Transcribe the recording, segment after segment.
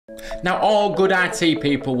Now, all good IT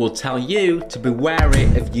people will tell you to be wary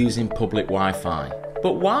of using public Wi-Fi.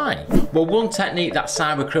 But why? Well, one technique that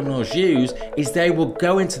cyber criminals use is they will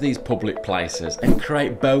go into these public places and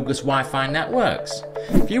create bogus Wi-Fi networks.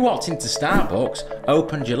 If you walked into Starbucks,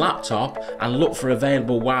 opened your laptop and looked for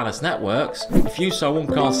available wireless networks, if you saw one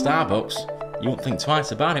called Starbucks, you wouldn't think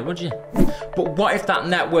twice about it, would you? But what if that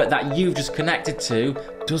network that you've just connected to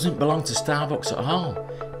doesn't belong to Starbucks at all?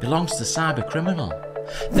 It belongs to the cyber criminal.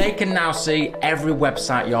 They can now see every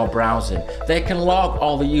website you're browsing. They can log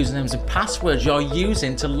all the usernames and passwords you're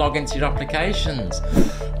using to log into your applications.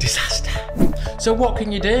 Disaster. So what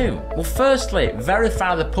can you do? Well, firstly,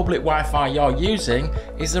 verify the public Wi-Fi you're using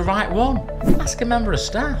is the right one. Ask a member of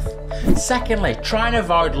staff. Secondly, try and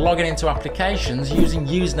avoid logging into applications using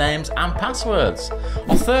usernames and passwords.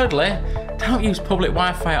 Or thirdly, don't use public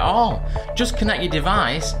Wi-Fi at all. Just connect your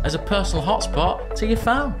device as a personal hotspot to your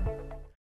phone.